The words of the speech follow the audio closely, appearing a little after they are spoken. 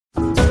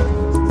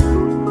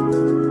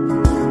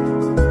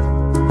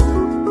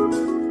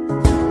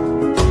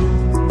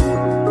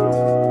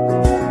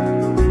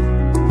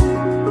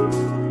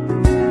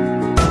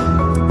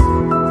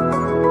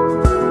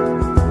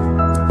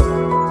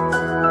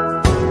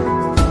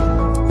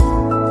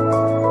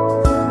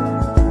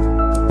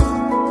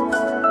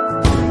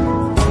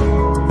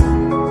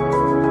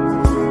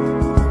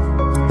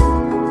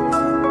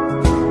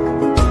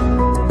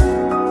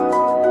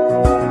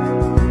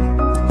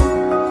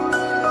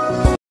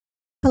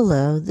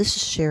Hello, this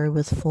is Sherry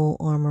with Full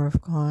Armor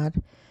of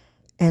God,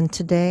 and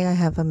today I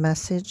have a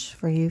message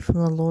for you from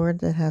the Lord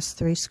that has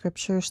 3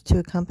 scriptures to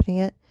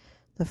accompany it.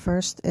 The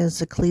first is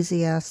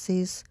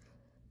Ecclesiastes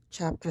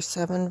chapter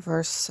 7,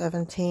 verse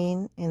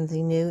 17. In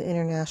the New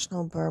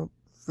International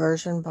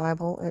Version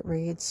Bible, it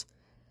reads,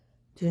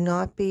 "Do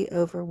not be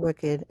over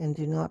wicked and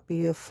do not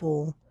be a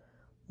fool.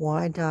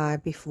 Why die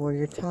before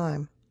your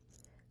time?"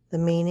 The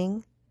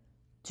meaning,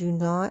 do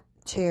not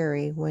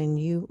tarry when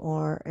you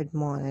are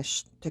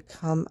admonished to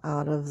come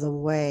out of the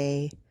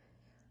way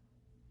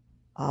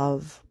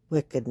of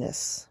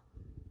wickedness.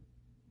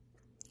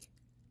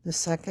 The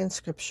second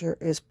scripture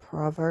is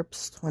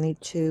Proverbs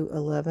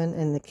 22:11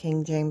 in the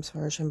King James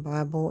Version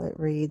Bible. It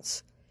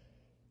reads,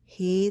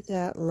 "He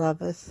that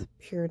loveth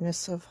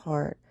pureness of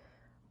heart,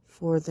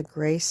 for the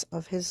grace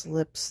of his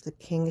lips the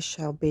king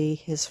shall be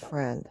his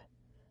friend."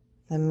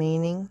 The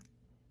meaning,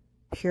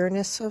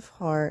 pureness of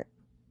heart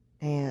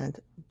and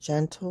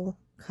gentle,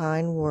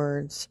 kind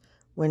words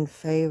win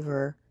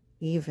favor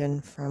even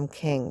from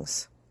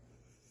kings.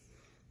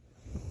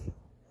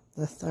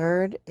 The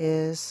third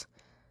is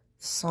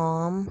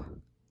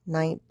Psalm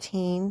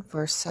 19,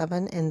 verse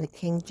 7 in the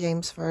King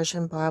James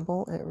Version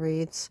Bible. It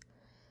reads,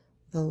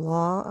 "The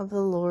law of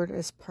the Lord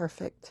is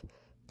perfect,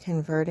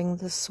 converting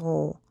the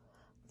soul.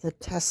 The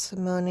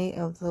testimony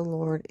of the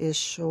Lord is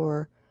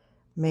sure,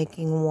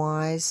 making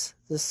wise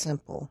the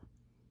simple."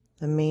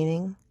 The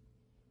meaning,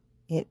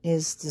 it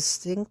is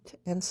distinct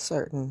and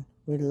certain,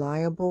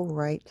 reliable,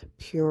 right,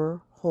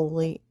 pure,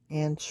 holy,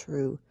 and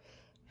true.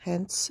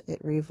 Hence, it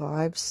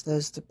revives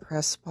those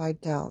depressed by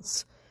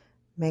doubts,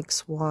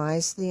 makes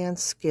wise the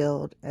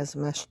unskilled, as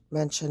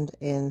mentioned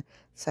in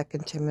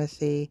 2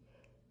 Timothy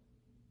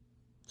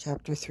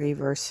chapter 3,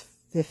 verse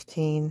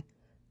 15.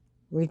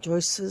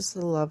 Rejoices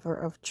the lover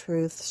of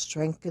truth,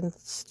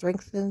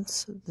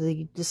 strengthens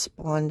the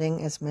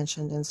desponding, as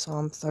mentioned in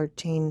Psalm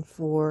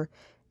 13:4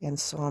 and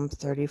Psalm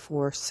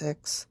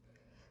 34:6.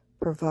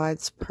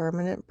 Provides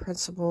permanent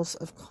principles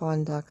of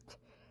conduct,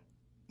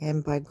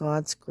 and by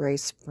God's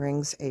grace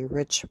brings a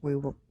rich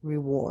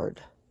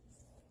reward.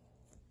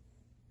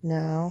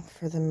 Now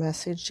for the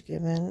message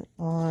given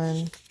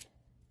on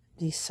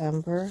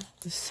December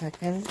the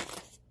 2nd,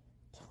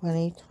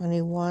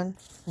 2021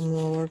 from the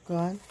Lord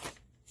God.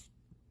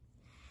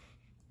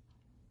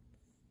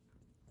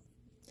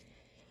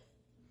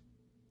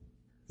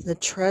 The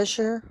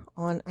treasure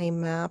on a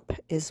map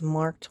is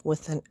marked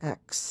with an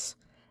X.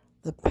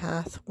 The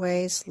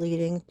pathways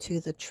leading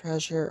to the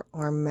treasure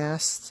are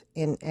masked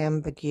in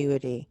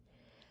ambiguity.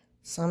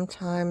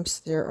 Sometimes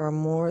there are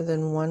more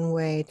than one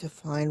way to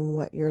find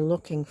what you're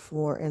looking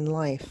for in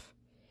life.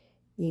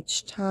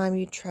 Each time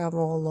you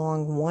travel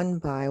along one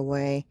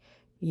byway,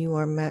 you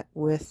are met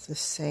with the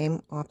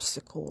same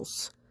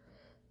obstacles.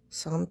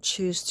 Some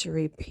choose to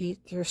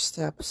repeat their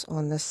steps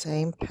on the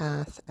same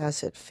path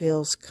as it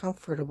feels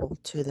comfortable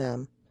to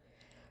them.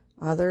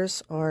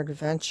 Others are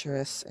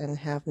adventurous and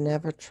have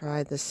never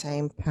tried the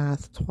same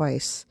path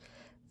twice.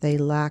 They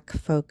lack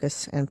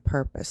focus and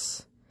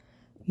purpose.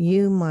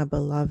 You, my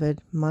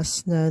beloved,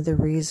 must know the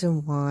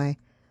reason why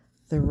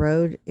the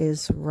road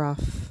is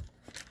rough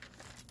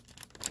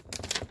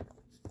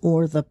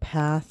or the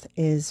path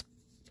is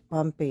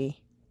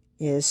bumpy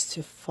is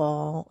to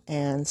fall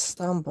and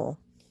stumble.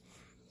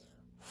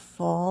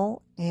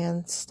 Fall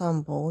and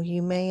stumble,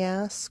 you may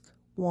ask,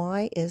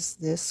 why is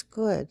this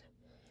good?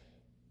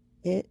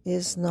 It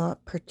is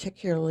not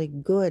particularly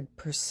good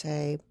per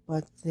se,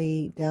 but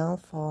the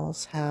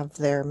downfalls have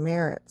their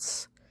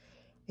merits.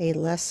 A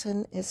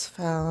lesson is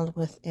found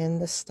within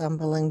the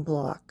stumbling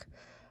block.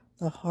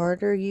 The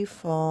harder you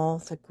fall,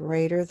 the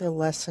greater the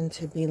lesson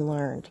to be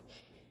learned.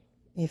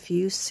 If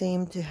you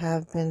seem to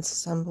have been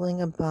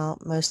stumbling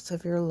about most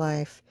of your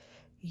life,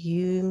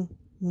 you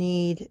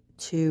need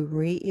to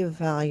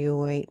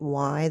reevaluate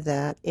why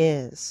that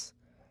is.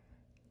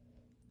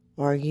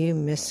 Are you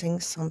missing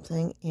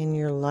something in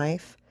your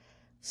life,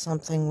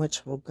 something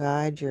which will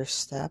guide your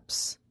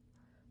steps?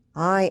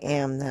 I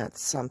am that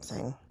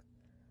something.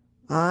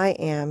 I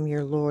am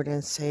your Lord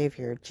and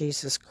Savior,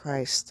 Jesus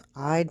Christ.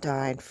 I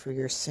died for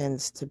your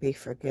sins to be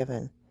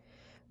forgiven.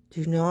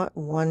 Do not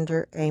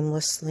wander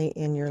aimlessly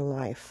in your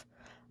life.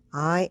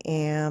 I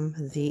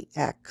am the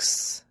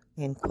X,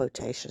 in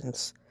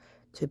quotations,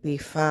 to be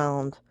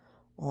found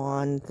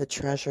on the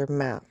treasure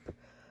map.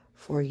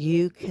 For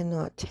you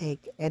cannot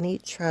take any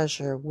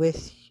treasure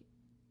with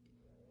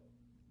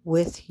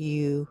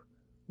you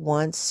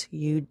once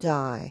you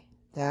die.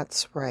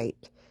 That's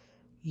right.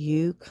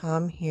 You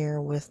come here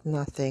with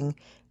nothing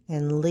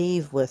and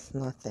leave with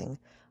nothing.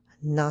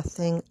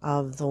 Nothing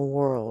of the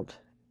world,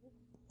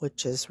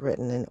 which is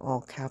written in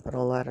all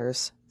capital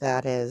letters.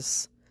 That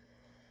is,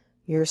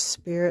 your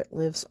spirit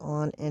lives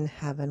on in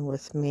heaven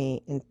with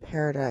me in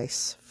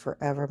paradise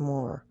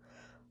forevermore.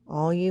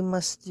 All you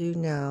must do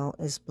now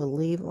is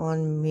believe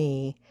on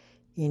me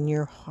in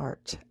your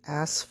heart.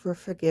 Ask for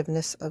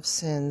forgiveness of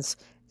sins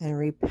and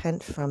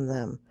repent from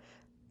them.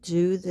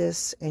 Do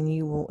this and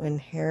you will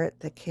inherit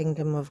the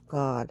kingdom of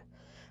God.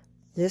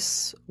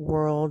 This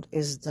world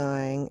is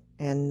dying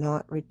and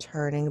not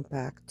returning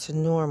back to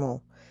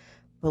normal.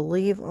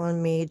 Believe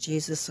on me,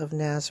 Jesus of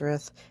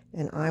Nazareth,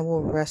 and I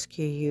will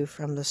rescue you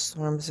from the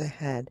storms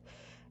ahead.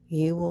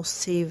 You will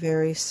see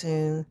very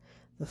soon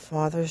the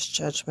Father's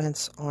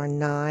judgments are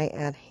nigh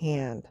at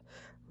hand.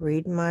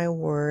 Read my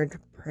word,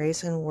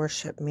 praise and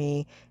worship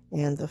me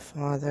and the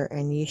Father,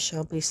 and ye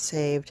shall be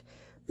saved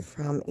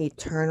from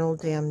eternal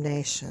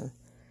damnation.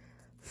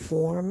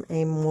 Form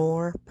a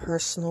more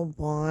personal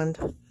bond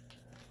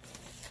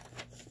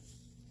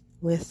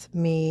with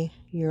me,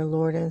 your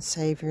Lord and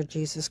Savior,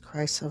 Jesus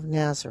Christ of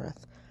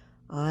Nazareth.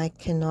 I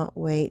cannot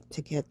wait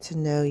to get to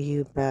know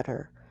you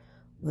better.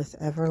 With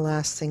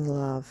everlasting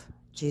love,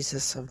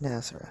 Jesus of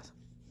Nazareth.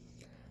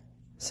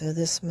 So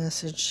this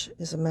message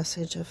is a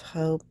message of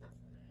hope,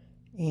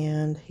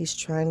 and he's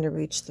trying to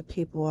reach the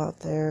people out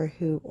there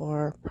who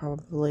are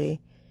probably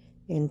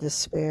in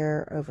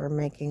despair over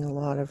making a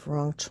lot of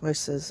wrong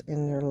choices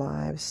in their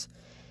lives.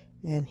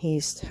 And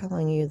he's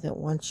telling you that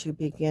once you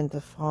begin to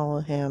follow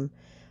him,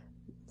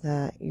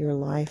 that your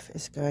life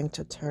is going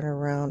to turn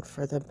around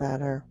for the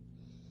better.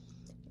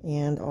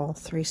 And all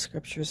three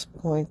scriptures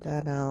point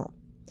that out.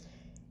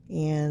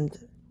 And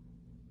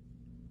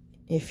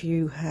if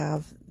you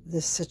have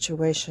this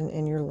situation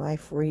in your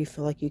life where you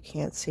feel like you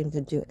can't seem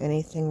to do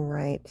anything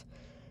right,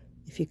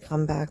 if you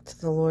come back to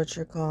the Lord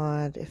your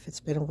God, if it's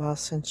been a while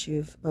since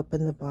you've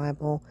opened the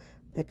Bible,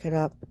 pick it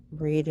up,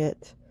 read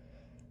it,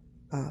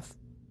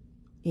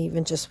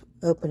 even just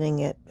opening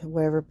it,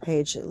 whatever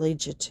page it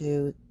leads you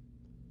to,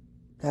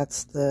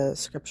 that's the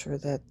scripture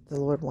that the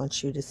Lord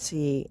wants you to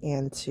see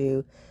and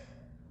to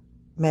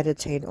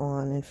meditate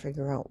on and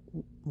figure out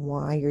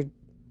why you're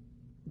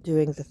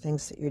doing the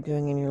things that you're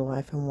doing in your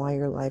life and why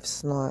your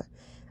life's not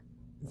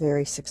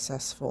very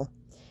successful.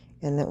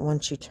 And that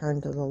once you turn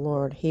to the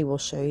Lord, he will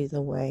show you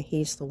the way.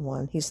 He's the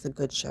one. He's the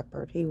good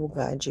shepherd. He will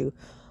guide you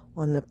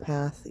on the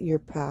path,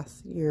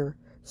 your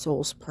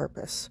soul's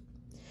purpose.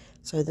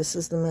 So this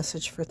is the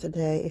message for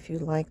today. If you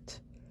liked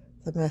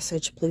the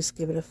message, please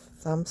give it a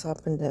thumbs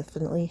up and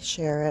definitely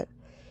share it.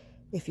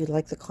 If you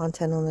like the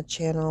content on the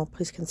channel,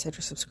 please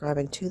consider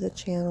subscribing to the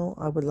channel.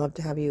 I would love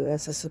to have you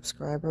as a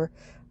subscriber.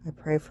 I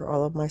pray for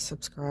all of my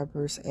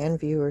subscribers and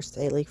viewers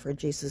daily for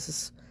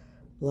Jesus'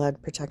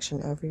 blood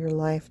protection over your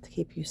life to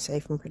keep you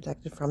safe and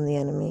protected from the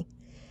enemy.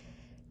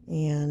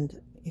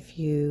 And if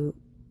you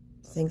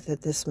think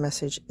that this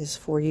message is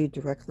for you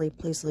directly,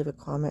 please leave a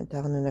comment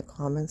down in the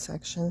comment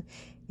section.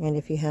 And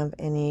if you have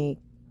any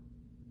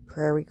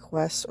prayer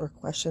requests or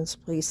questions,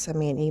 please send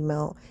me an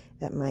email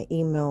at my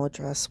email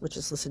address, which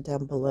is listed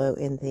down below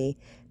in the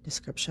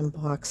description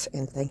box.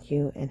 And thank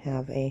you, and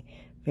have a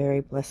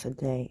very blessed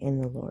day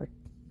in the Lord.